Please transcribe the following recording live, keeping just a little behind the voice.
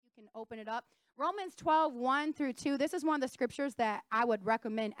open it up. Romans 12, 1 through 2. This is one of the scriptures that I would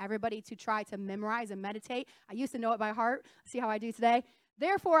recommend everybody to try to memorize and meditate. I used to know it by heart. See how I do today?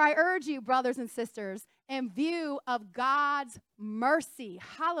 Therefore, I urge you, brothers and sisters, in view of God's mercy.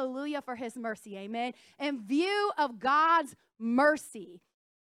 Hallelujah for his mercy. Amen. In view of God's mercy,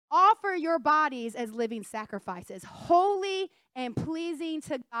 offer your bodies as living sacrifices, holy and pleasing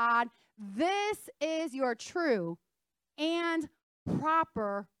to God. This is your true and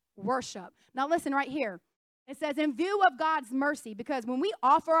proper worship. Now listen right here. It says, in view of God's mercy, because when we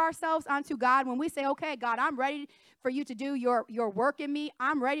offer ourselves unto God, when we say, okay, God, I'm ready for you to do your work in me.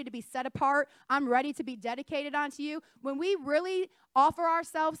 I'm ready to be set apart. I'm ready to be dedicated unto you. When we really offer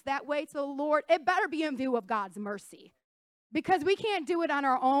ourselves that way to the Lord, it better be in view of God's mercy, because we can't do it on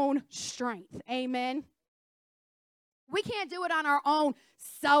our own strength. Amen. We can't do it on our own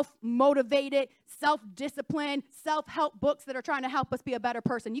self-motivated, self-disciplined, self-help books that are trying to help us be a better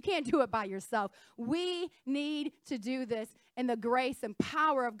person. You can't do it by yourself. We need to do this in the grace and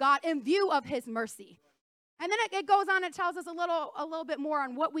power of God in view of his mercy. And then it goes on and tells us a little bit more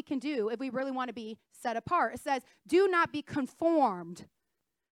on what we can do if we really want to be set apart. It says, do not be conformed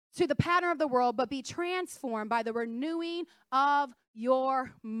to the pattern of the world, but be transformed by the renewing of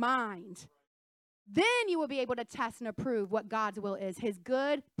your mind. Then you will be able to test and approve what God's will is, his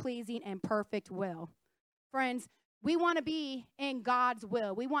good, pleasing, and perfect will. Friends, we want to be in God's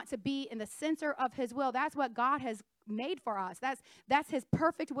will. We want to be in the center of his will. That's what God has made for us. That's his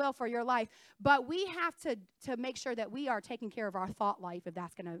perfect will for your life. But we have to make sure that we are taking care of our thought life if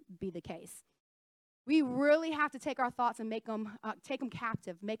that's going to be the case. We really have to take our thoughts and take them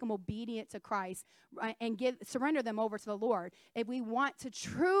captive, make them obedient to Christ, right, and surrender them over to the Lord. If we want to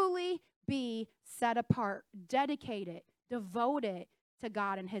truly be set apart, dedicated, devoted to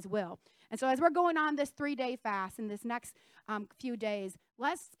God and his will. And so as we're going on this 3-day fast in this next few days,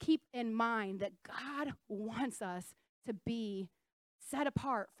 let's keep in mind that God wants us to be set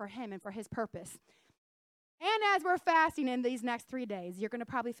apart for him and for his purpose. And as we're fasting in these next 3 days, you're going to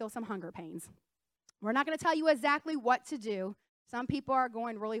probably feel some hunger pains. We're not going to tell you exactly what to do. Some people are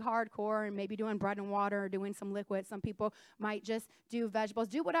going really hardcore and maybe doing bread and water or doing some liquid. Some people might just do vegetables.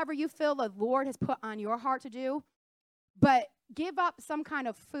 Do whatever you feel the Lord has put on your heart to do. But give up some kind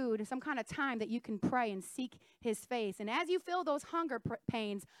of food and some kind of time that you can pray and seek his face. And as you feel those hunger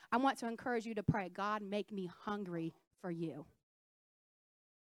pains, I want to encourage you to pray, God, make me hungry for you.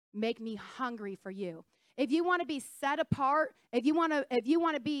 Make me hungry for you. If you want to be set apart, if you want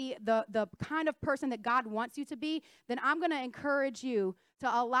to be the kind of person that God wants you to be, then I'm going to encourage you to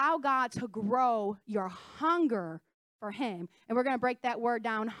allow God to grow your hunger for him. And we're going to break that word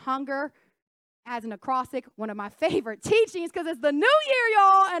down, hunger, as an acrostic, one of my favorite teachings, because it's the new year,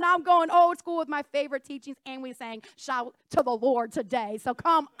 y'all, and I'm going old school with my favorite teachings, and we sang Shout to the Lord today. So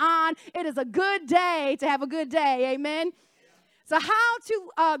come on. It is a good day to have a good day. Amen. So how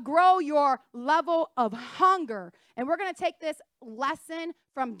to grow your level of hunger. And we're going to take this lesson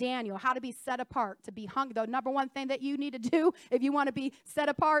from Daniel, how to be set apart, to be hungry. The number one thing that you need to do if you want to be set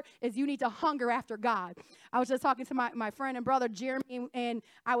apart is you need to hunger after God. I was just talking to my friend and brother, Jeremy, and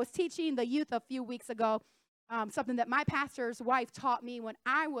I was teaching the youth a few weeks ago, something that my pastor's wife taught me when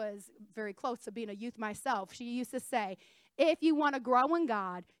I was very close to being a youth myself. She used to say, if you want to grow in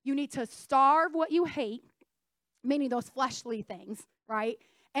God, you need to starve what you hate, meaning those fleshly things, right?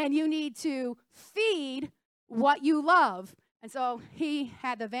 And you need to feed what you love. And so he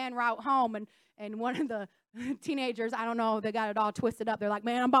had the van route home, and one of the teenagers, I don't know, they got it all twisted up. They're like,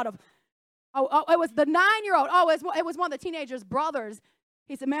 man, I'm about to, it was the 9-year-old. Oh, it was one of the teenagers' brothers.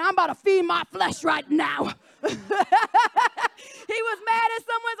 He said, man, I'm about to feed my flesh right now. He was mad at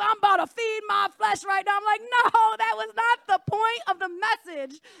someone, so I'm about to feed my flesh right now. I'm like, no, that was not the point of the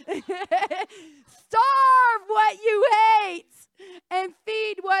message. Starve what you hate and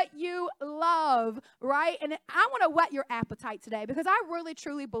feed what you love, right? And I want to whet your appetite today, because I really,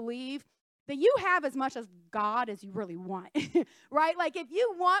 truly believe that you have as much as God as you really want, right? Like if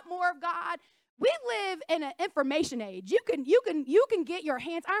you want more of God, we live in an information age. You can get your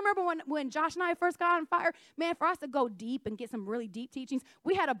hands. I remember when Josh and I first got on fire, man, for us to go deep and get some really deep teachings,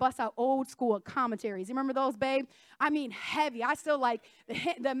 we had to bust out old school commentaries. You remember those, babe? I mean, heavy. I still like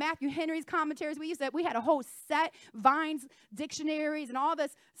the Matthew Henry's commentaries. We had a whole set, Vine's dictionaries and all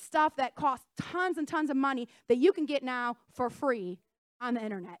this stuff that cost tons and tons of money that you can get now for free on the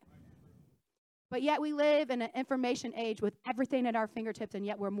internet. But yet we live in an information age with everything at our fingertips, and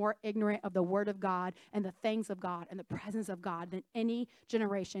yet we're more ignorant of the Word of God and the things of God and the presence of God than any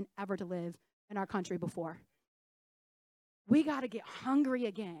generation ever to live in our country before. We got to get hungry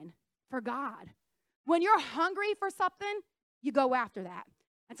again for God. When you're hungry for something, you go after that.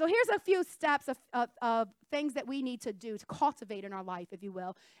 And so here's a few steps of things that we need to do to cultivate in our life, if you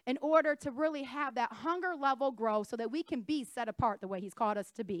will, in order to really have that hunger level grow so that we can be set apart the way he's called us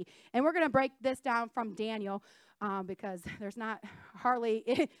to be. And we're going to break this down from Daniel because there's not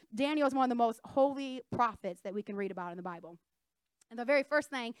hardly, Daniel is one of the most holy prophets that we can read about in the Bible. And the very first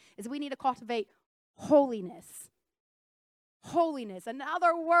thing is we need to cultivate holiness. Holiness,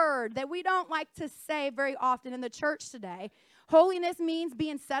 another word that we don't like to say very often in the church today. Holiness means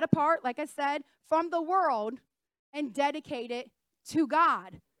being set apart, like I said, from the world and dedicated to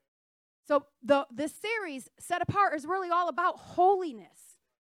God. So this series, Set Apart, is really all about holiness.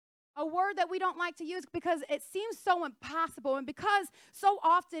 A word that we don't like to use because it seems so impossible, and because so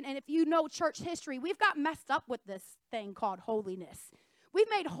often, and if you know church history, we've got messed up with this thing called holiness. We've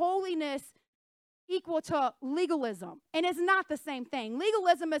made holiness equal to legalism, and it's not the same thing.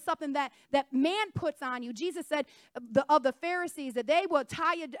 Legalism is something that man puts on you. Jesus said of the Pharisees that they will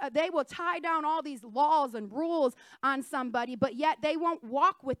tie down all these laws and rules on somebody, but yet they won't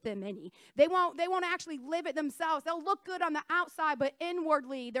walk with them any. They won't actually live it themselves. They'll look good on the outside, but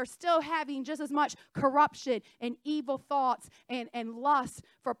inwardly they're still having just as much corruption and evil thoughts and lust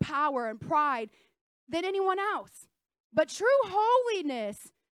for power and pride than anyone else. But true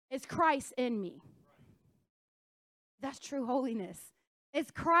holiness is Christ in me. That's true holiness. It's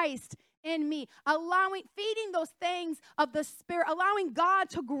Christ in me, feeding those things of the Spirit, allowing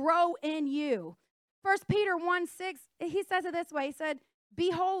God to grow in you. 1 Peter 1:6, he says it this way. He said, be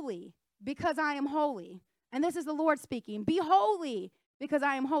holy because I am holy. And this is the Lord speaking. Be holy because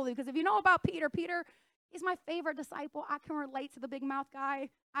I am holy. Because if you know about Peter, he's my favorite disciple. I can relate to the big mouth guy.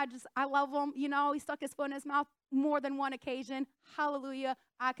 I love him. You know, he stuck his foot in his mouth more than one occasion. Hallelujah.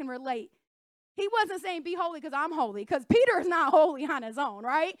 I can relate. He wasn't saying be holy because I'm holy, because Peter is not holy on his own,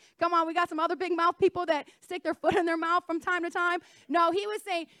 right? Come on, we got some other big mouth people that stick their foot in their mouth from time to time. No, he was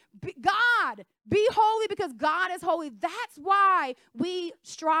saying, God, be holy because God is holy. That's why we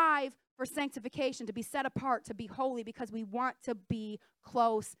strive for sanctification, to be set apart, to be holy, because we want to be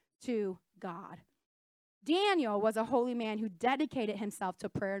close to God. Daniel was a holy man who dedicated himself to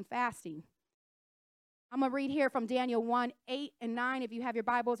prayer and fasting. I'm going to read here from Daniel 1:8-9. If you have your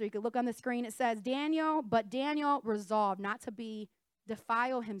Bibles, or you can look on the screen, it says, But Daniel resolved not to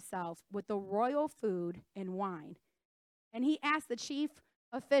defile himself with the royal food and wine. And he asked the chief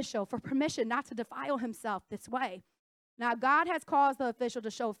official for permission not to defile himself this way. Now, God has caused the official to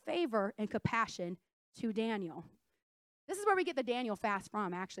show favor and compassion to Daniel. This is where we get the Daniel fast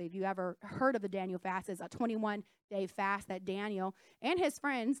from, actually. If you ever heard of the Daniel fast, it's a 21-day fast that Daniel and his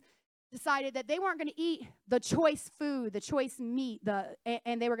friends decided that they weren't going to eat the choice food, the choice meat,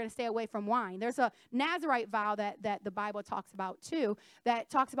 and they were going to stay away from wine. There's a Nazirite vow that the Bible talks about too, that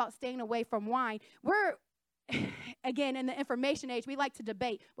talks about staying away from wine. We're, again, in the information age, we like to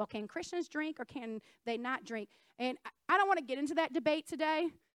debate, well, can Christians drink or can they not drink? And I don't want to get into that debate today.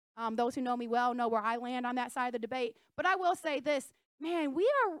 Those who know me well know where I land on that side of the debate. But I will say this, man, we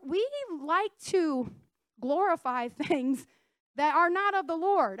like to glorify things that are not of the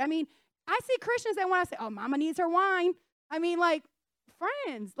Lord. I mean, I see Christians that want to say, oh, mama needs her wine. I mean, like,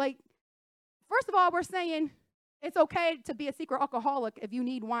 friends, like, first of all, we're saying it's okay to be a secret alcoholic if you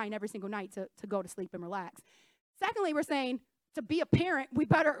need wine every single night to go to sleep and relax. Secondly, we're saying to be a parent, we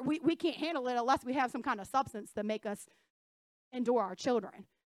can't handle it unless we have some kind of substance to make us endure our children.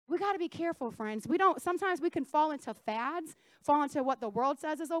 We got to be careful, friends. Sometimes we can fall into fads, fall into what the world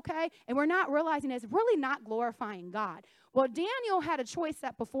says is okay, and we're not realizing it's really not glorifying God. Well, Daniel had a choice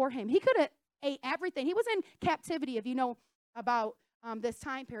set before him. He could have ate everything. He was in captivity, if you know about this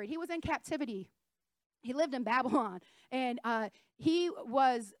time period. He was in captivity. He lived in Babylon, and he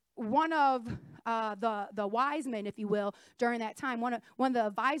was one of the wise men, if you will, during that time, one of the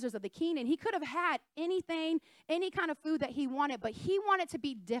advisors of the king, and he could have had anything, any kind of food that he wanted, but he wanted to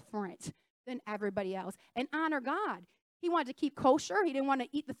be different than everybody else and honor God. He wanted to keep kosher. He didn't want to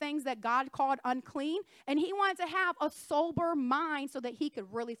eat the things that God called unclean, and he wanted to have a sober mind so that he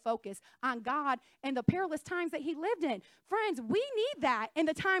could really focus on God and the perilous times that he lived in. Friends, we need that in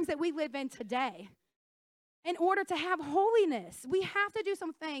the times that we live in today. In order to have holiness, we have to do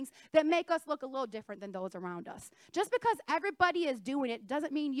some things that make us look a little different than those around us. Just because everybody is doing it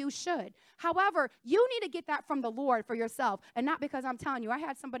doesn't mean you should. However, you need to get that from the Lord for yourself, and not because I'm telling you. I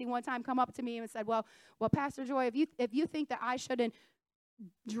had somebody one time come up to me and said, well, Pastor Joy, if you think that I shouldn't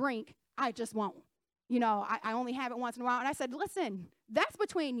drink, I just won't. You know, I only have it once in a while. And I said, listen, that's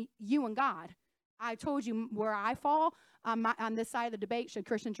between you and God. I told you where I fall on this side of the debate, should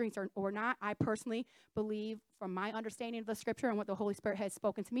Christian drink or not. I personally believe, from my understanding of the scripture and what the Holy Spirit has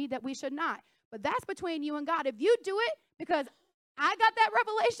spoken to me, that we should not. But that's between you and God. If you do it because I got that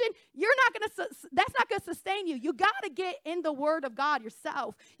revelation. That's not going to sustain you. You got to get in the word of God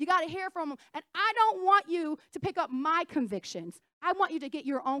yourself. You got to hear from him. And I don't want you to pick up my convictions. I want you to get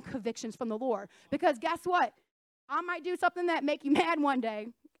your own convictions from the Lord. Because guess what? I might do something that make you mad one day.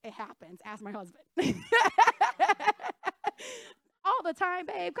 It happens. Ask my husband. All the time,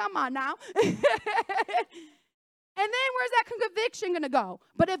 babe. Come on now. And then where's that conviction going to go?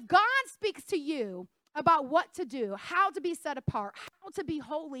 But if God speaks to you about what to do, how to be set apart, how to be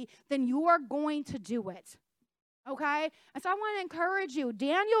holy, then you are going to do it. Okay? And so I want to encourage you.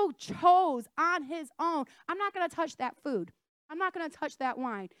 Daniel chose on his own. I'm not going to touch that food. I'm not going to touch that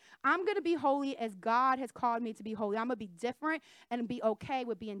wine. I'm going to be holy as God has called me to be holy. I'm going to be different and be okay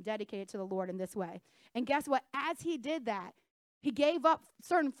with being dedicated to the Lord in this way. And guess what? As he did that, he gave up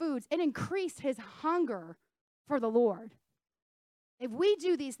certain foods. It increased his hunger for the Lord. If we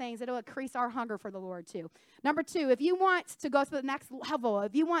do these things, it'll increase our hunger for the Lord too. Number 2, if you want to go to the next level,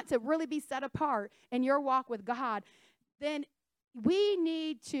 if you want to really be set apart in your walk with God, then we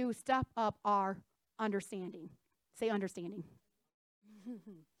need to step up our understanding. Say understanding.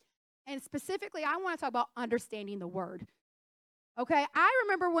 And specifically, I want to talk about understanding the word. Okay, I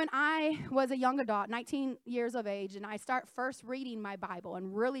remember when I was a young adult, 19 years of age, and I start first reading my Bible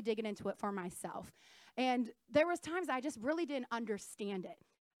and really digging into it for myself. And there was times I just really didn't understand it.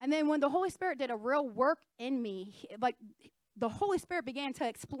 And then when the Holy Spirit did a real work in me, like the Holy Spirit began to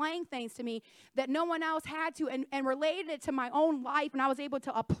explain things to me that no one else had to and related it to my own life, and I was able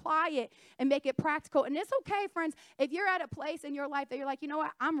to apply it and make it practical. And it's okay, friends, if you're at a place in your life that you're like, you know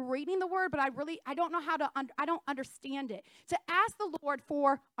what, I'm reading the word, but I don't know how to, I don't understand it. To ask the Lord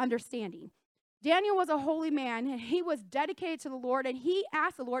for understanding. Daniel was a holy man, and he was dedicated to the Lord, and he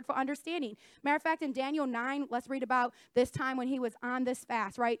asked the Lord for understanding. Matter of fact, in Daniel 9, let's read about this time when he was on this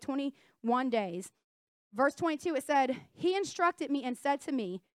fast, right? 21 days. Verse 22, it said, he instructed me and said to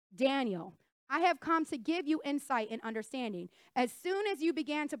me, Daniel, I have come to give you insight and understanding. As soon as you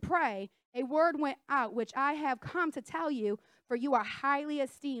began to pray, a word went out, which I have come to tell you, for you are highly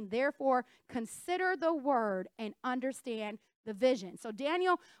esteemed. Therefore, consider the word and understand the vision. So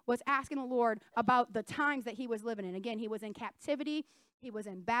Daniel was asking the Lord about the times that he was living in. Again, he was in captivity. He was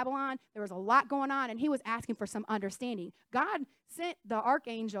in Babylon. There was a lot going on, and he was asking for some understanding. God sent the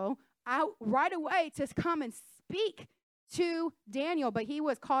archangel out right away to come and speak to Daniel, but he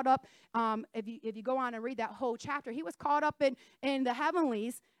was caught up, if you go on and read that whole chapter, he was caught up in the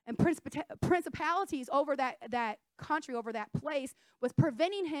heavenlies, and principalities over that country, over that place, was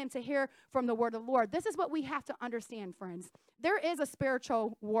preventing him to hear from the word of the Lord. This is what we have to understand, friends. There is a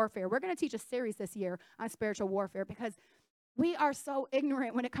spiritual warfare. We're going to teach a series this year on spiritual warfare because we are so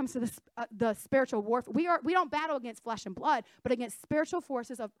ignorant when it comes to the spiritual warfare. We don't battle against flesh and blood, but against spiritual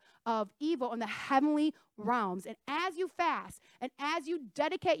forces of evil in the heavenly realms. And as you fast and as you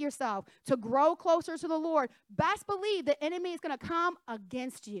dedicate yourself to grow closer to the Lord, best believe the enemy is going to come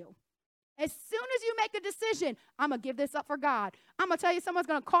against you. As soon as you make a decision, I'm going to give this up for God. I'm going to tell you someone's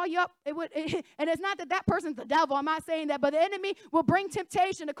going to call you up. And it's not that person's the devil. I'm not saying that. But the enemy will bring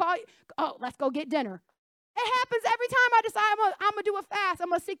temptation to call you. Oh, let's go get dinner. It happens every time I decide I'm going to do a fast. I'm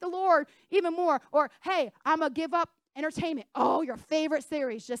going to seek the Lord even more. Or, hey, I'm going to give up entertainment. Oh, your favorite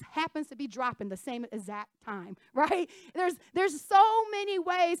series just happens to be dropping the same exact time, right? There's so many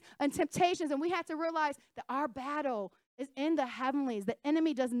ways and temptations, and we have to realize that our battle is in the heavenlies. The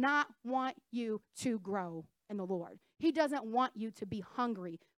enemy does not want you to grow in the Lord. He doesn't want you to be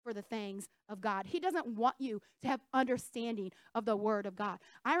hungry for the things of God. He doesn't want you to have understanding of the word of God.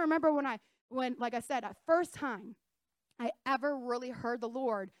 I remember when, like I said, the first time I ever really heard the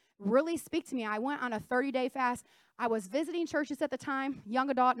Lord really speak to me, I went on a 30-day fast. I was visiting churches at the time,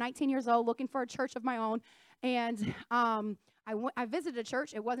 young adult, 19 years old, looking for a church of my own. And I visited a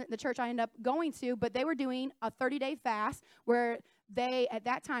church. It wasn't the church I ended up going to, but they were doing a 30-day fast where they, at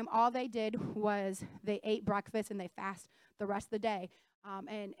that time, all they did was they ate breakfast and they fast the rest of the day.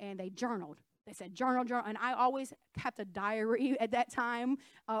 And they journaled. They said journal, and I always kept a diary at that time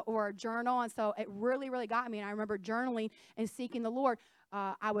or a journal, and so it really, really got me. And I remember journaling and seeking the Lord.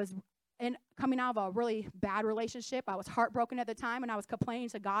 I was coming out of a really bad relationship. I was heartbroken at the time, and I was complaining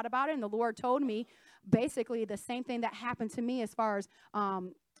to God about it, and the Lord told me basically the same thing that happened to me as far as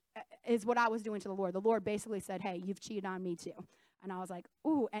is what I was doing to the Lord. The Lord basically said, hey, you've cheated on me too. And I was like,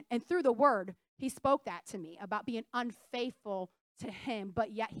 ooh, and through the word, he spoke that to me about being unfaithful to him,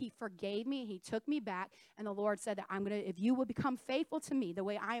 but yet he forgave me. He took me back, and the Lord said that if you will become faithful to me the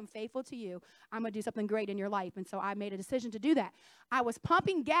way I am faithful to you, I'm going to do something great in your life. And so I made a decision to do that. I was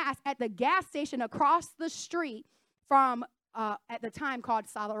pumping gas at the gas station across the street from, at the time, called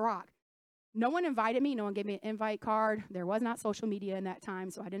Solid Rock. No one invited me. No one gave me an invite card. There was not social media in that time,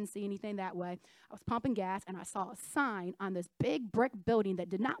 so I didn't see anything that way. I was pumping gas, and I saw a sign on this big brick building that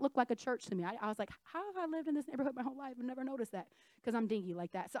did not look like a church to me. I was like, how have I lived in this neighborhood my whole life and never noticed that? Because I'm dingy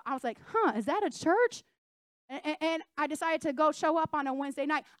like that. So I was like, is that a church? And I decided to go show up on a Wednesday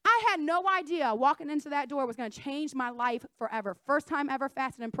night. I had no idea walking into that door was going to change my life forever. First time ever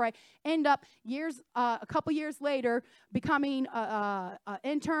fasted and pray. End up a couple years later, becoming an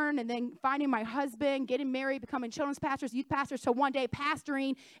intern, and then finding my husband, getting married, becoming children's pastors, youth pastors, to one day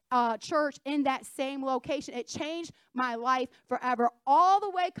pastoring church in that same location. It changed my life forever, all the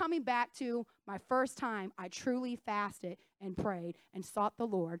way coming back to my first time I truly fasted and prayed and sought the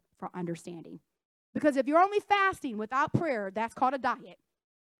Lord for understanding. Because if you're only fasting without prayer, that's called a diet.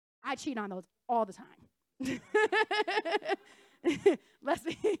 I cheat on those all the time.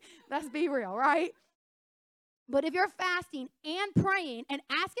 Let's be real, right? But if you're fasting and praying and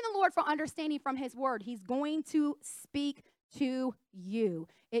asking the Lord for understanding from his word, he's going to speak to you.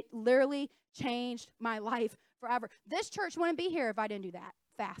 It literally changed my life forever. This church wouldn't be here if I didn't do that,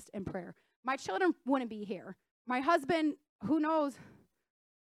 fast and prayer. My children wouldn't be here. My husband, who knows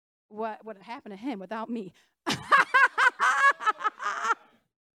what would have happened to him without me.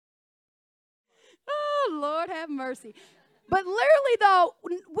 Oh, Lord have mercy. But literally, though,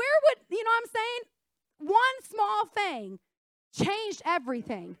 where would, you know what I'm saying? One small thing changed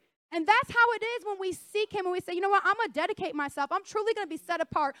everything. And that's how it is when we seek him and we say, you know what, I'm going to dedicate myself. I'm truly going to be set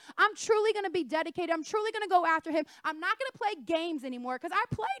apart. I'm truly going to be dedicated. I'm truly going to go after him. I'm not going to play games anymore, because I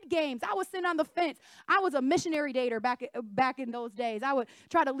played games. I was sitting on the fence. I was a missionary dater back in those days. I would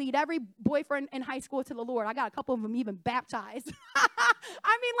try to lead every boyfriend in high school to the Lord. I got a couple of them even baptized.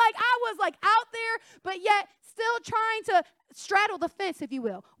 I mean, like, I was like out there, but yet still trying to straddle the fence, if you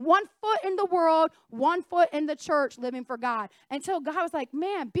will. 1 foot in the world, 1 foot in the church, living for God. Until God was like,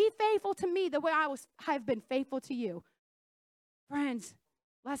 man, be faithful to me the way I've been faithful to you. Friends,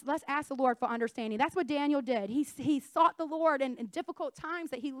 let's ask the Lord for understanding. That's what Daniel did. He sought the Lord in difficult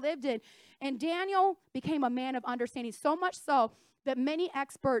times that he lived in. And Daniel became a man of understanding, so much so that many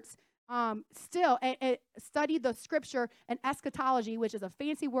experts still study the scripture and eschatology, which is a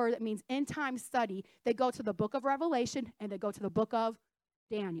fancy word that means end time study. They go to the book of Revelation and they go to the book of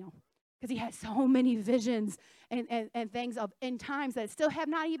Daniel, because he had so many visions and things of end times that still have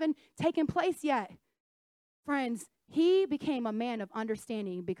not even taken place yet. Friends, he became a man of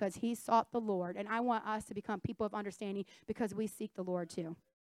understanding because he sought the Lord. And I want us to become people of understanding because we seek the Lord too.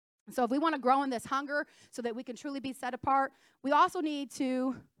 So if we want to grow in this hunger so that we can truly be set apart, we also need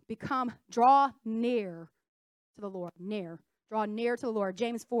to draw near to the Lord. Draw near to the Lord.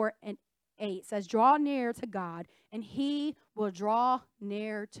 James 4:8 says, draw near to God, and he will draw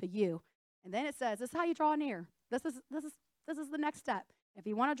near to you. And then it says, this is how you draw near. This is the next step. If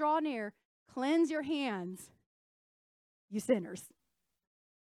you want to draw near, cleanse your hands, you sinners.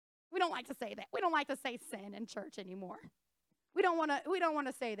 We don't like to say that. We don't like to say sin in church anymore. We don't want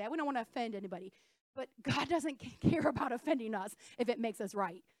to say that. We don't want to offend anybody. But God doesn't care about offending us if it makes us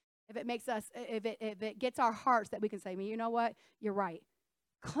right. If it gets our hearts that we can say, you know what? You're right.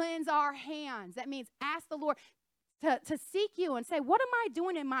 Cleanse our hands. That means ask the Lord to seek you and say, what am I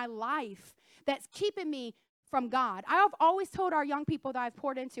doing in my life that's keeping me from God? I've always told our young people that I've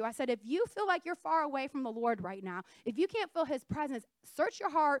poured into, I said, if you feel like you're far away from the Lord right now, if you can't feel his presence, search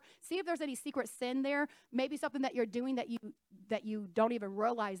your heart, see if there's any secret sin there, maybe something that you're doing that you don't even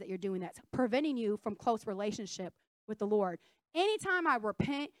realize that you're doing that's preventing you from close relationship with the Lord. Anytime I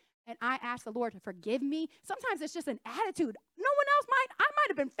repent and I ask the Lord to forgive me, sometimes it's just an attitude. I might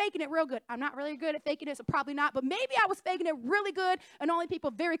have been faking it real good. I'm not really good at faking it, so probably not, but maybe I was faking it really good and only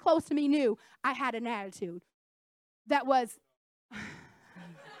people very close to me knew I had an attitude. That was, I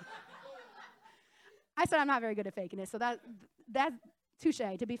said I'm not very good at faking it, so that's touche,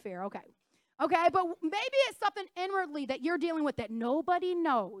 to be fair, okay, but maybe it's something inwardly that you're dealing with that nobody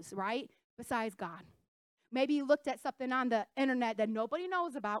knows, right, besides God. Maybe you looked at something on the internet that nobody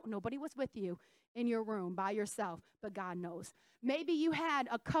knows about, nobody was with you in your room by yourself, but God knows. Maybe you had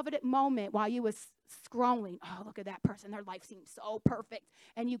a coveted moment while you was scrolling. Oh, look at that person. Their life seems so perfect.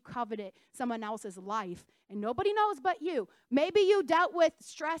 And you coveted someone else's life. And nobody knows but you. Maybe you dealt with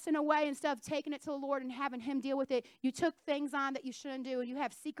stress in a way instead of taking it to the Lord and having him deal with it. You took things on that you shouldn't do. And you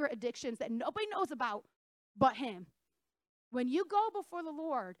have secret addictions that nobody knows about but him. When you go before the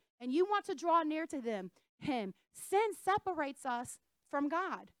Lord and you want to draw near to him, sin separates us from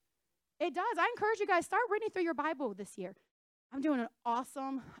God. It does. I encourage you guys, start reading through your Bible this year. I'm doing an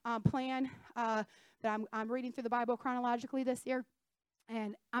awesome plan that I'm reading through the Bible chronologically this year.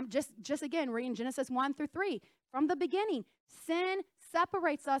 And I'm just again reading Genesis 1 through 3. From the beginning, sin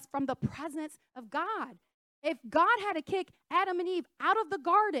separates us from the presence of God. If God had to kick Adam and Eve out of the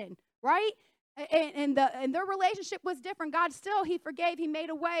garden, right? And their relationship was different. God still, he forgave, he made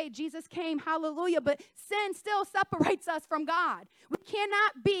a way. Jesus came, hallelujah. But sin still separates us from God. We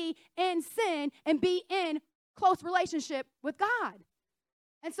cannot be in sin and be in close relationship with God.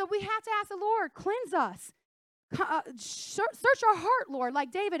 And so we have to ask the Lord, cleanse us. Search our heart, Lord,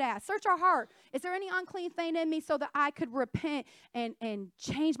 like David asked. Search our heart. Is there any unclean thing in me so that I could repent and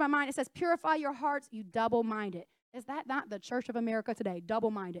change my mind? It says, purify your hearts, you double-minded. Is that not the church of America today?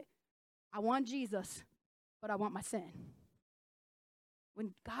 Double-minded. I want Jesus, but I want my sin.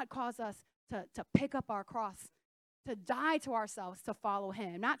 When God calls us to pick up our cross, to die to ourselves, to follow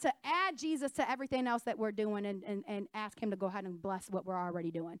him, not to add Jesus to everything else that we're doing and ask him to go ahead and bless what we're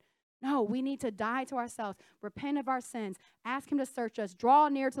already doing. No, we need to die to ourselves, repent of our sins, ask him to search us, draw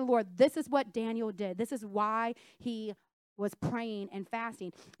near to the Lord. This is what Daniel did. This is why he was praying and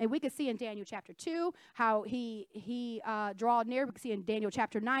fasting. And we could see in Daniel chapter 2 how he drawed near. We could see in Daniel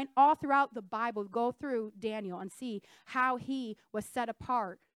chapter 9. All throughout the Bible, go through Daniel and see how he was set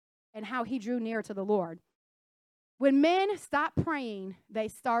apart and how he drew near to the Lord. When men stop praying, they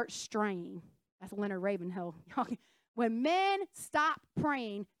start straying. That's Leonard Ravenhill. When men stop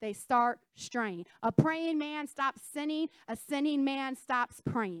praying, they start straying. A praying man stops sinning. A sinning man stops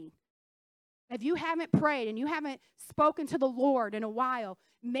praying. If you haven't prayed and you haven't spoken to the Lord in a while,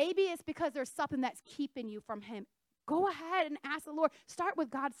 maybe it's because there's something that's keeping you from him. Go ahead and ask the Lord. Start with,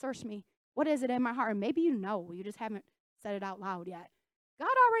 God, search me. What is it in my heart? And maybe you just haven't said it out loud yet. God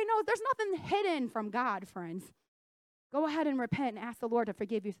already knows. There's nothing hidden from God, friends. Go ahead and repent and ask the Lord to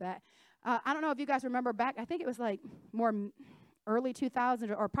forgive you for that. I don't know if you guys remember back, I think it was like more early 2000s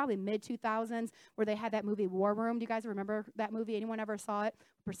or probably mid-2000s where they had that movie War Room. Do you guys remember that movie? Anyone ever saw it?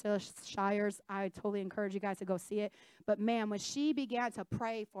 Priscilla Shire's. I totally encourage you guys to go see it. But, man, when she began to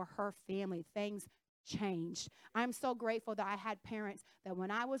pray for her family, things changed. I'm so grateful that I had parents that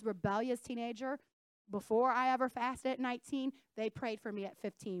when I was rebellious teenager, before I ever fasted at 19, they prayed for me at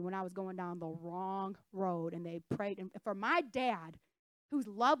 15 when I was going down the wrong road. And they prayed. And for my dad, whose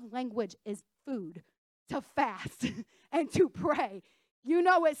love language is food, to fast and to pray,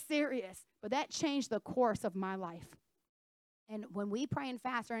 it's serious. But that changed the course of my life. And when we pray and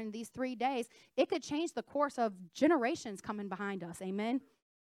fast during these 3 days, it could change the course of generations coming behind us. Amen.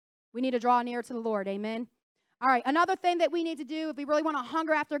 We need to draw near to the Lord. Amen. All right, another thing that we need to do if we really want to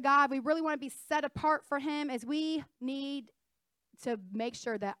hunger after God, we really want to be set apart for him, is we need to make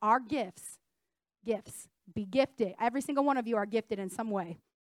sure that our gifts, be gifted. Every single one of you are gifted in some way,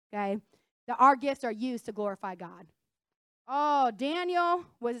 okay? That our gifts are used to glorify God. Oh, Daniel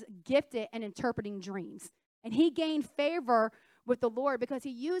was gifted in interpreting dreams, and he gained favor with the Lord because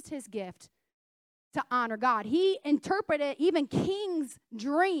he used his gift to honor God. He interpreted even kings'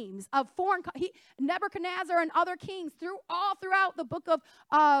 dreams of Nebuchadnezzar and other kings throughout the book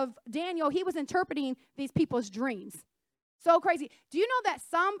of Daniel. He was interpreting these people's dreams. So crazy. Do you know that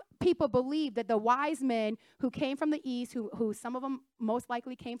some people believe that the wise men who came from the east, who some of them most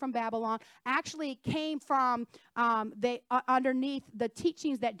likely came from Babylon, actually came from underneath the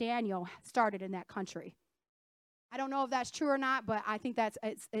teachings that Daniel started in that country? I don't know if that's true or not, but I think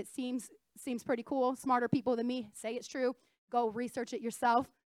it seems pretty cool. Smarter people than me say it's true. Go research it yourself.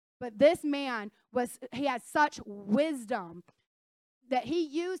 But this man he had such wisdom that he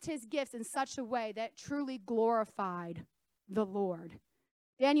used his gifts in such a way that truly glorified the Lord.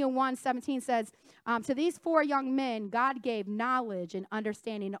 Daniel 1:17 says, to these 4 young men, God gave knowledge and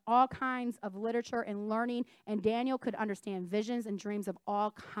understanding, all kinds of literature and learning, and Daniel could understand visions and dreams of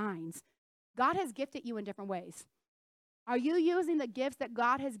all kinds. God has gifted you in different ways. Are you using the gifts that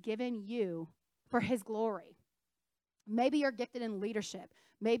God has given you for his glory? Maybe you're gifted in leadership.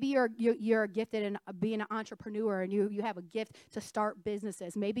 Maybe you're gifted in being an entrepreneur and you have a gift to start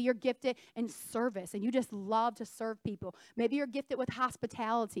businesses. Maybe you're gifted in service and you just love to serve people. Maybe you're gifted with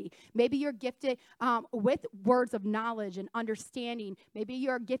hospitality. Maybe you're gifted with words of knowledge and understanding. Maybe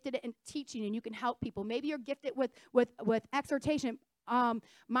you're gifted in teaching and you can help people. Maybe you're gifted with exhortation.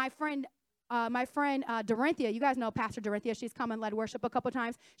 My friend Dorinthia, you guys know Pastor Dorinthia. She's come and led worship a couple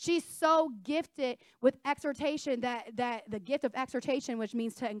times. She's so gifted with exhortation, that the gift of exhortation, which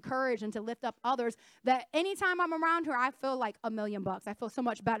means to encourage and to lift up others, that anytime I'm around her, I feel like $1,000,000. I feel so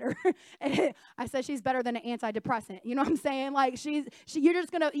much better. I said she's better than an antidepressant. You know what I'm saying? Like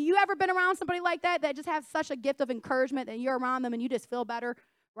you ever been around somebody like that just has such a gift of encouragement that you're around them and you just feel better?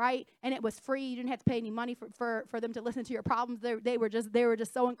 right? And it was free. You didn't have to pay any money for them to listen to your problems. They were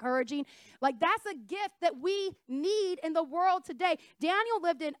just so encouraging. Like, that's a gift that we need in the world today. Daniel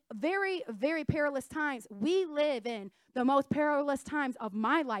lived in very, very perilous times. We live in the most perilous times of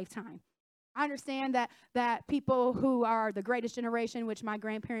my lifetime. I understand that people who are the greatest generation, which my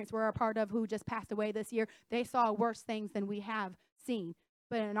grandparents were a part of, who just passed away this year, they saw worse things than we have seen.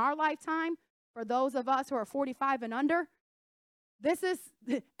 But in our lifetime, for those of us who are 45 and under, this is,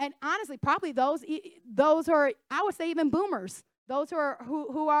 and honestly, probably those who are, I would say, even boomers, those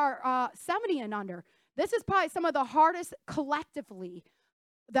who are 70 and under. This is probably some of the hardest collectively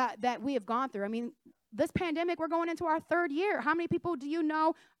that we have gone through. I mean, this pandemic, we're going into our third year. How many people do you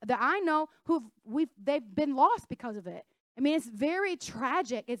know that I know they've been lost because of it? I mean, it's very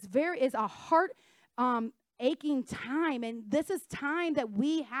tragic. It's a heart aching time. And this is time that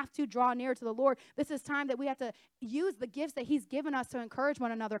we have to draw near to the Lord. This is time that we have to use the gifts that he's given us to encourage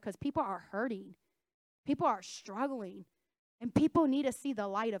one another, because people are hurting. People are struggling. And people need to see the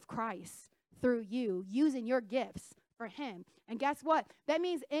light of Christ through you, using your gifts for him. And guess what? That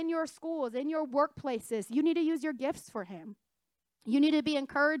means in your schools, in your workplaces, you need to use your gifts for him. You need to be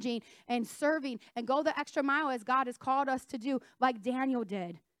encouraging and serving and go the extra mile as God has called us to do, like Daniel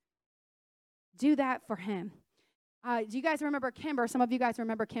did. Do that for him. Do you guys remember Kimber? Some of you guys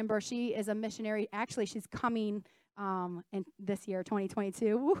remember Kimber. She is a missionary. Actually, she's coming in this year,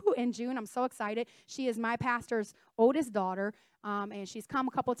 2022, woo-hoo, in June. I'm so excited. She is my pastor's oldest daughter, and she's come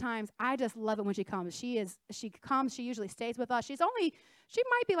a couple times. I just love it when she comes. She comes. She usually stays with us. She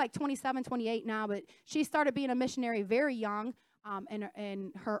might be like 27, 28 now, but she started being a missionary very young.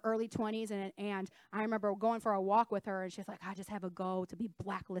 In her early 20s, and I remember going for a walk with her, and she's like, I just have a goal to be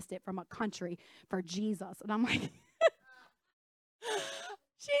blacklisted from a country for Jesus. And I'm like,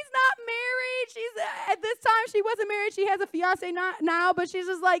 she's not married. She's at this time she wasn't married. She has a fiance now, but she's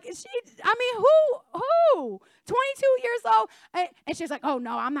just like, who? 22 years old, and she's like, oh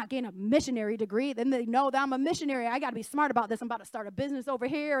no, I'm not getting a missionary degree. Then they know that I'm a missionary. I got to be smart about this. I'm about to start a business over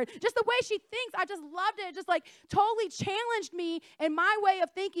here. And just the way she thinks, I just loved it. It just like totally challenged me in my way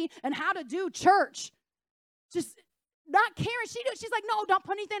of thinking and how to do church. Just not caring. She's like, no, don't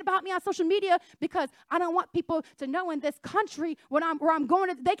put anything about me on social media, because I don't want people to know in this country where I'm going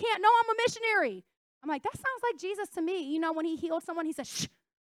to. They can't know I'm a missionary. I'm like, that sounds like Jesus to me. You know, when he healed someone, he said, shh,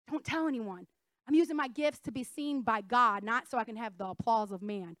 don't tell anyone. I'm using my gifts to be seen by God, not so I can have the applause of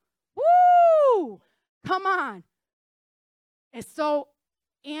man. Woo! Come on. It's so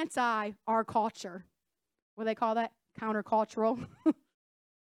anti our culture. What do they call that? Countercultural.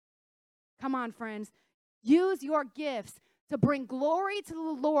 Come on, friends. Use your gifts to bring glory to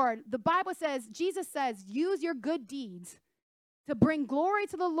the Lord. The Bible says, Jesus says, use your good deeds to bring glory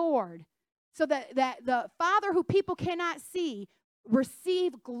to the Lord, so that the Father who people cannot see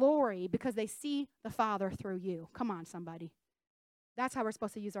receive glory because they see the Father through you. Come on, somebody. That's how we're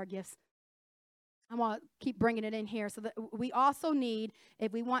supposed to use our gifts. I want to keep bringing it in here. So that we also need,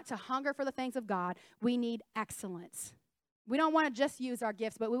 if we want to hunger for the things of God, we need excellence. We don't want to just use our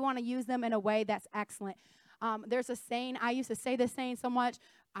gifts, but we want to use them in a way that's excellent. There's a saying, I used to say this saying so much,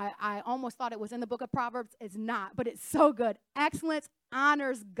 I almost thought it was in the book of Proverbs. It's not, but it's so good. Excellence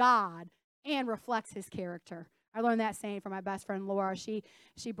honors God and reflects his character. I learned that saying from my best friend, Laura. She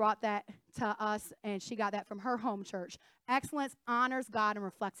brought that to us, and she got that from her home church. Excellence honors God and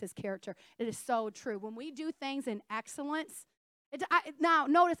reflects his character. It is so true. When we do things in excellence, now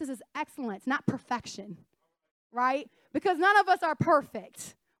notice this is excellence, not perfection, right? Because none of us are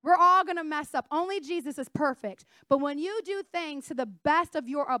perfect. We're all going to mess up. Only Jesus is perfect. But when you do things to the best of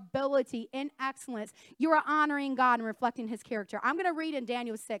your ability in excellence, you are honoring God and reflecting his character. I'm going to read in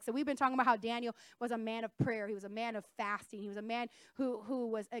Daniel 6. So we've been talking about how Daniel was a man of prayer. He was a man of fasting. He was a man who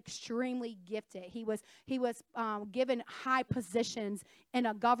was extremely gifted. He was given high positions in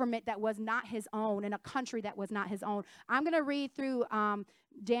a government that was not his own, in a country that was not his own. I'm going to read through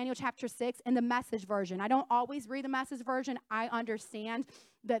Daniel chapter 6 in the Message version. I don't always read the Message version. I understand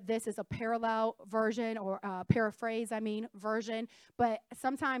that this is a parallel version, or paraphrase, version. But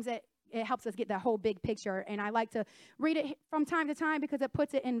sometimes it helps us get that whole big picture. And I like to read it from time to time because it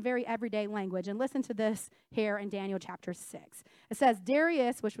puts it in very everyday language. And listen to this here in Daniel chapter 6. It says,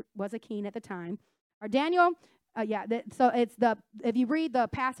 Darius, which was a king at the time, or Daniel... so if you read the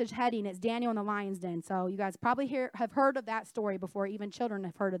passage heading, it's Daniel in the lion's den. So you guys probably have heard of that story before. Even children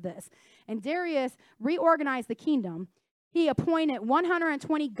have heard of this. And Darius reorganized the kingdom. He appointed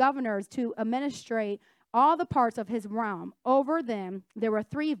 120 governors to administrate all the parts of his realm. Over them, there were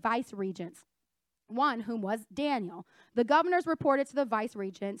 3 vice regents, one whom was Daniel. The governors reported to the vice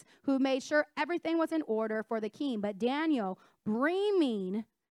regents, who made sure everything was in order for the king. But Daniel, bringing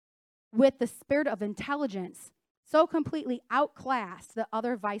with the spirit of intelligence, so completely outclassed the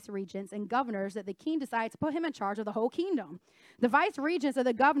other vice regents and governors that the king decided to put him in charge of the whole kingdom. The vice regents and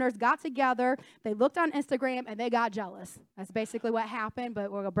the governors got together, they looked on Instagram, and they got jealous. That's basically what happened,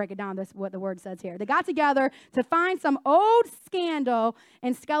 but we're going to break it down. This is what the word says here. They got together to find some old scandal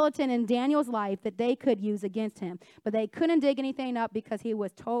and skeleton in Daniel's life that they could use against him. But they couldn't dig anything up because he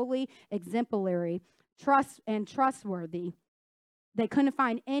was totally exemplary, trustworthy. They couldn't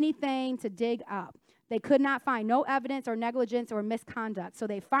find anything to dig up. They could not find no evidence or negligence or misconduct. So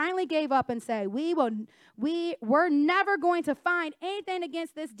they finally gave up and said, we're never going to find anything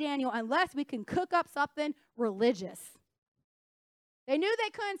against this Daniel unless we can cook up something religious. They knew they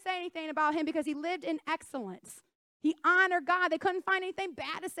couldn't say anything about him because he lived in excellence. He honored God. They couldn't find anything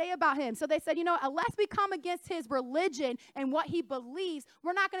bad to say about him. So they said, unless we come against his religion and what he believes,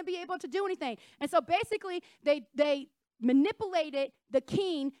 we're not going to be able to do anything. And so basically they manipulated the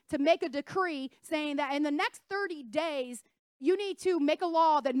king to make a decree saying that in the next 30 days, you need to make a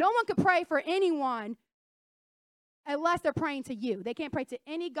law that no one could pray for anyone unless they're praying to you. They can't pray to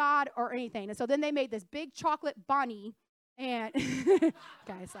any god or anything. And so then they made this big chocolate bunny and,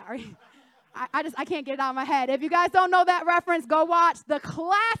 guys, sorry. I can't get it out of my head. If you guys don't know that reference, go watch the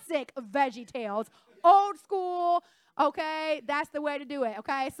classic VeggieTales, old school. Okay, that's the way to do it,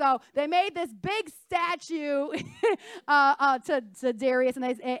 okay? So they made this big statue to Darius,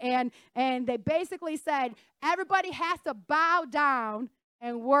 and they basically said, everybody has to bow down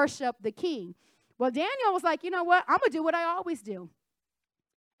and worship the king. Well, Daniel was like, you know what? I'm going to do what I always do.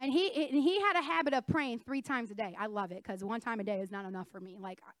 And he had a habit of praying 3 times a day. I love it because 1 time a day is not enough for me.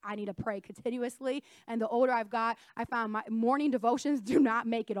 Like, I need to pray continuously. And the older I've got, I found my morning devotions do not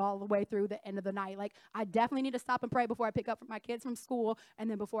make it all the way through the end of the night. Like, I definitely need to stop and pray before I pick up my kids from school and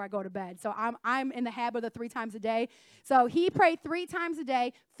then before I go to bed. So I'm in the habit of the 3 times a day. So he prayed 3 times a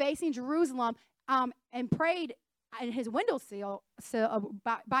day facing Jerusalem and prayed in his windowsill,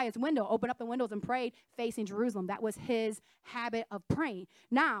 by his window, opened up the windows and prayed facing Jerusalem. That was his habit of praying.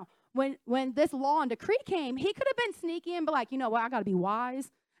 Now, when this law and decree came, he could have been sneaky and be like, you know what, I got to be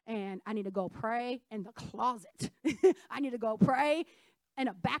wise, and I need to go pray in the closet. I need to go pray in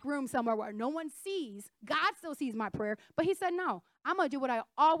a back room somewhere where no one sees. God still sees my prayer. But he said, no, I'm going to do what I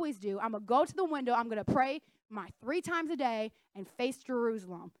always do. I'm going to go to the window. I'm going to pray my 3 times a day and face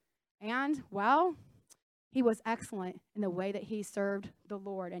Jerusalem. And, well, he was excellent in the way that he served the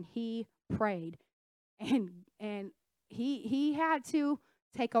Lord, and he prayed. And he had to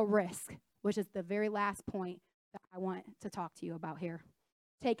take a risk, which is the very last point that I want to talk to you about here.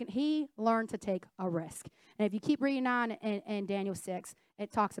 He learned to take a risk. And if you keep reading on in Daniel 6,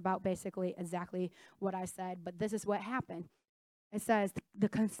 it talks about basically exactly what I said, but this is what happened. It says, the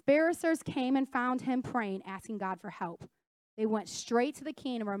conspirators came and found him praying, asking God for help. They went straight to the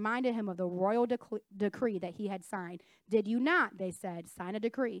king and reminded him of the royal decree that he had signed. Did you not, they said, sign a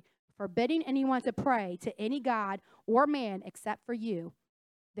decree forbidding anyone to pray to any god or man except for you?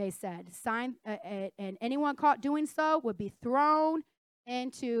 They said, and anyone caught doing so would be thrown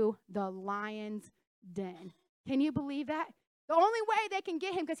into the lion's den. Can you believe that? The only way they can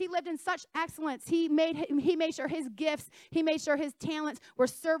get him, because he lived in such excellence, he made sure his gifts, he made sure his talents were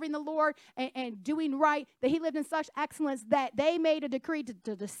serving the Lord and doing right, that he lived in such excellence that they made a decree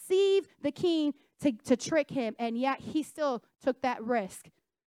to deceive the king, to trick him, and yet he still took that risk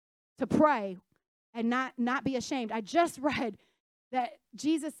to pray and not be ashamed. I just read that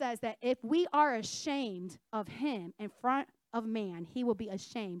Jesus says that if we are ashamed of him in front of man, he will be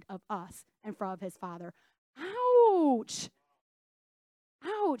ashamed of us in front of his Father. Ouch.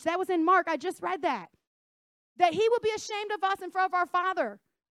 Ouch. That was in Mark. I just read that. That he will be ashamed of us in front of our Father.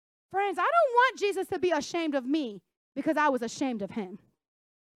 Friends, I don't want Jesus to be ashamed of me because I was ashamed of him.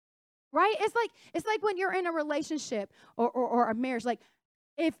 Right? It's like when you're in a relationship or a marriage. Like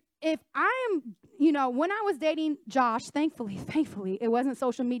if I'm, when I was dating Josh, thankfully, it wasn't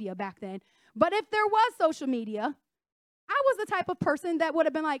social media back then. But if there was social media, I was the type of person that would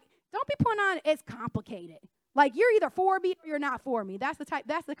have been like, don't be putting on, it's complicated. Like, you're either for me or you're not for me. That's the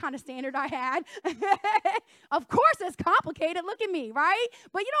kind of standard I had. Of course it's complicated. Look at me, right?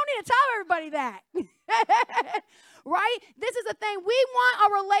 But you don't need to tell everybody that. Right? This is the thing. We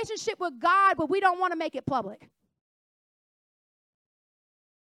want a relationship with God, but we don't want to make it public.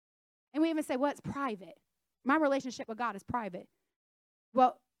 And we even say, well, it's private. My relationship with God is private.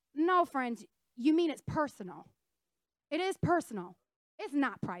 Well, no, friends, you mean it's personal. It is personal. It's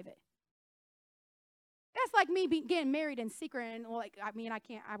not private. That's like me getting married in secret, and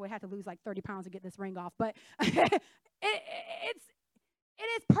I would have to lose like 30 pounds to get this ring off, but it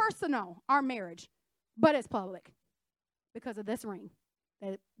is personal, our marriage, but it's public because of this ring.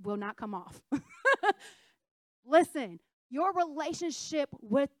 that will not come off. Listen, your relationship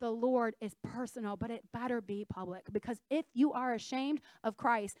with the Lord is personal, but it better be public, because if you are ashamed of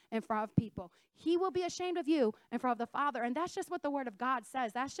Christ in front of people, he will be ashamed of you in front of the Father. And that's just what the Word of God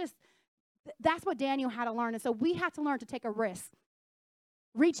says. That's what Daniel had to learn. And so we have to learn to take a risk.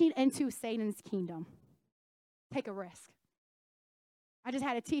 Reaching into Satan's kingdom. Take a risk. I just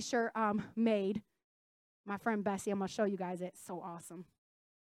had a t-shirt made. My friend Bessie, I'm going to show you guys it. It's so awesome.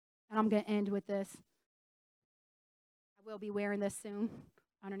 And I'm going to end with this. I will be wearing this soon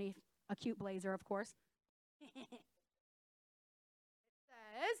underneath a cute blazer, of course. It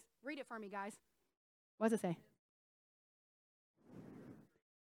says, read it for me, guys. What does it say?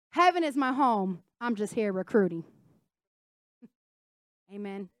 Heaven is my home. I'm just here recruiting.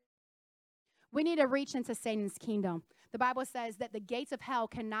 Amen. We need to reach into Satan's kingdom. The Bible says that the gates of hell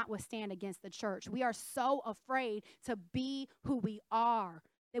cannot withstand against the church. We are so afraid to be who we are,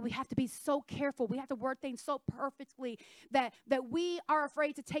 that we have to be so careful. We have to word things so perfectly that we are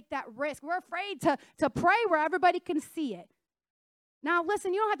afraid to take that risk. We're afraid to pray where everybody can see it. Now,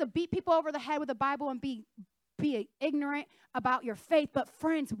 listen, you don't have to beat people over the head with the Bible and be ignorant about your faith. But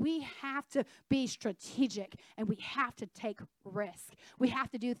friends, we have to be strategic, and we have to take risk. We have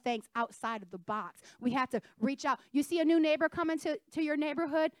to do things outside of the box. We have to reach out. You see a new neighbor coming to your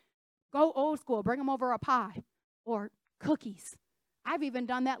neighborhood, go old school. Bring them over a pie or cookies. I've even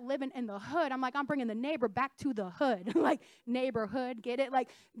done that living in the hood. I'm like, I'm bringing the neighbor back to the hood. Like, neighborhood, get it?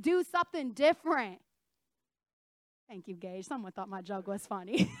 Like, do something different. Thank you, Gage. Someone thought my joke was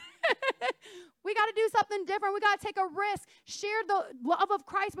funny. We got to do something different. We got to take a risk. Share the love of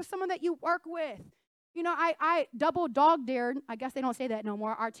Christ with someone that you work with. You know, I double dog dared, I guess they don't say that no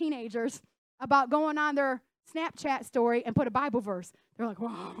more, our teenagers about going on their Snapchat story and put a Bible verse. They're like,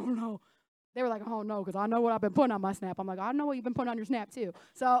 well, I don't know. They were like, oh, no, because I know what I've been putting on my Snap. I'm like, I know what you've been putting on your Snap, too.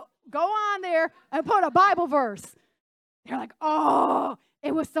 So go on there and put a Bible verse. They're like, oh,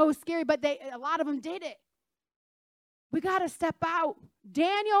 it was so scary. But a lot of them did it. We got to step out.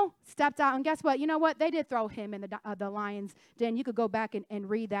 Daniel stepped out, and guess what? You know what? They did throw him in the lion's den. You could go back and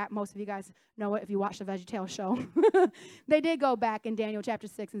read that. Most of you guys know it if you watch the VeggieTales show. They did go back in Daniel chapter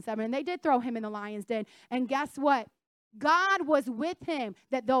 6 and 7, and they did throw him in the lion's den. And guess what? God was with him,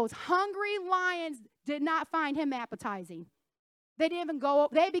 that those hungry lions did not find him appetizing. They didn't even go.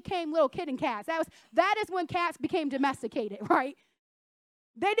 They became little kitten cats. That is when cats became domesticated, right?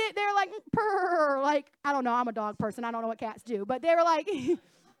 They're like, purr, like, I don't know, I'm a dog person. I don't know what cats do. But they were like, I don't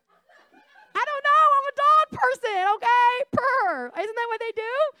know, I'm a dog person, okay? Purr. Isn't that what they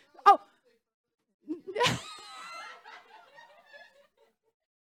do? Oh.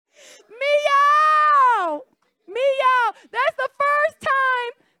 Meow. Meow. That's the first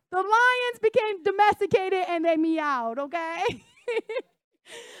time the lions became domesticated and they meowed, okay?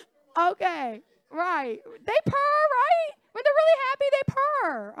 Okay, right. They purr, right? When they're really happy, they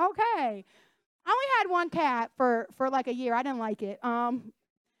purr. Okay. I only had one cat for like a year. I didn't like it.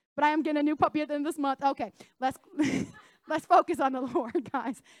 But I am getting a new puppy at the end of this month. Okay, let's focus on the Lord,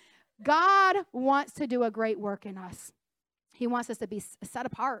 guys. God wants to do a great work in us. He wants us to be set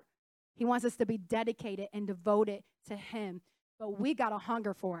apart. He wants us to be dedicated and devoted to him. But we got to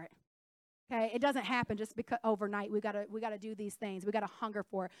hunger for it. Okay, it doesn't happen just because overnight. We got to do these things. We got to hunger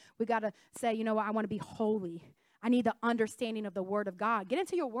for it. We got to say, you know what, I want to be holy. I need the understanding of the Word of God. Get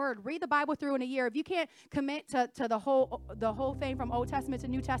into your Word. Read the Bible through in a year. If you can't commit to the whole thing from Old Testament to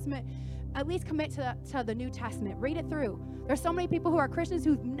New Testament, at least commit to the New Testament. Read it through. There's so many people who are Christians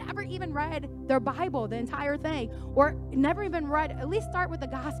who've never even read their Bible, the entire thing, or never even read. At least start with the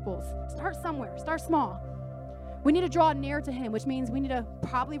Gospels. Start somewhere. Start small. We need to draw near to him, which means we need to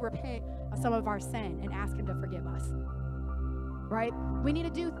probably repent of some of our sin and ask him to forgive us. Right? We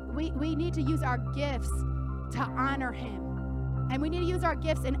need to use our gifts to honor him. And we need to use our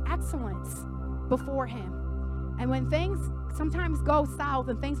gifts in excellence before him. And when things sometimes go south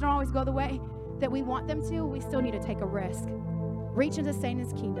and things don't always go the way that we want them to, we still need to take a risk. Reach into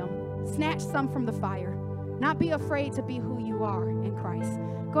Satan's kingdom. Snatch some from the fire. Not be afraid to be who you are in Christ.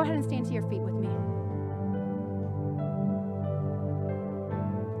 Go ahead and stand to your feet with me.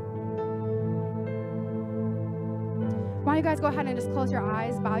 Why don't you guys go ahead and just close your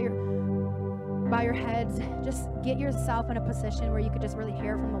eyes, bow your heads. Just get yourself in a position where you could just really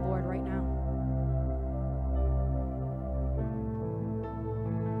hear from the Lord right now.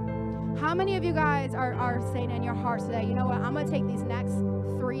 How many of you guys are saying in your hearts today, you know what, I'm going to take these next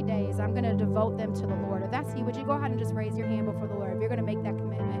 3 days, I'm going to devote them to the Lord. If that's you, would you go ahead and just raise your hand before the Lord? If you're going to make that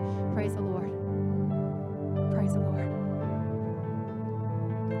commitment, praise the Lord. Praise the Lord.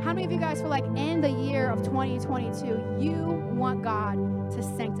 How many of you guys feel like in the year of 2022, you want God to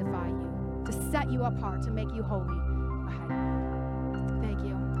sanctify you, to set you apart, to make you holy. Go ahead. Thank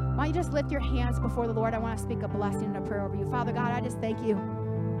you. Why don't you just lift your hands before the Lord? I want to speak a blessing and a prayer over you. Father God, I just thank you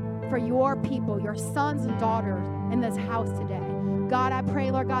for your people, your sons and daughters in this house today. God, I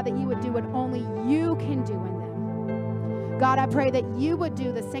pray, Lord God, that you would do what only you can do in them. God, I pray that you would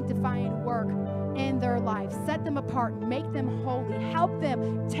do the sanctifying work in their life. Set them apart, make them holy, help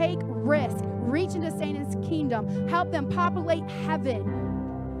them take risk, reach into Satan's kingdom, help them populate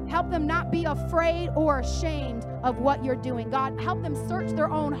heaven, help them not be afraid or ashamed of what you're doing. God, help them search their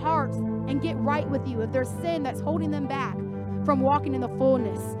own hearts and get right with you. If there's sin that's holding them back from walking in the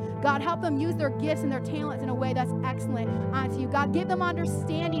fullness, God, help them use their gifts and their talents in a way that's excellent unto you. God, give them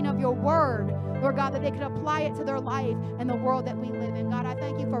understanding of your word, Lord God, that they could apply it to their life and the world that we live in. God, I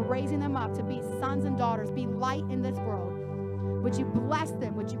thank you for raising them up to be sons and daughters, be light in this world. Would you bless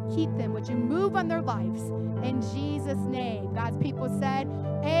them? Would you keep them? Would you move on their lives? In Jesus' name. God's people said,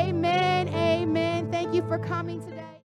 amen, amen. Thank you for coming today.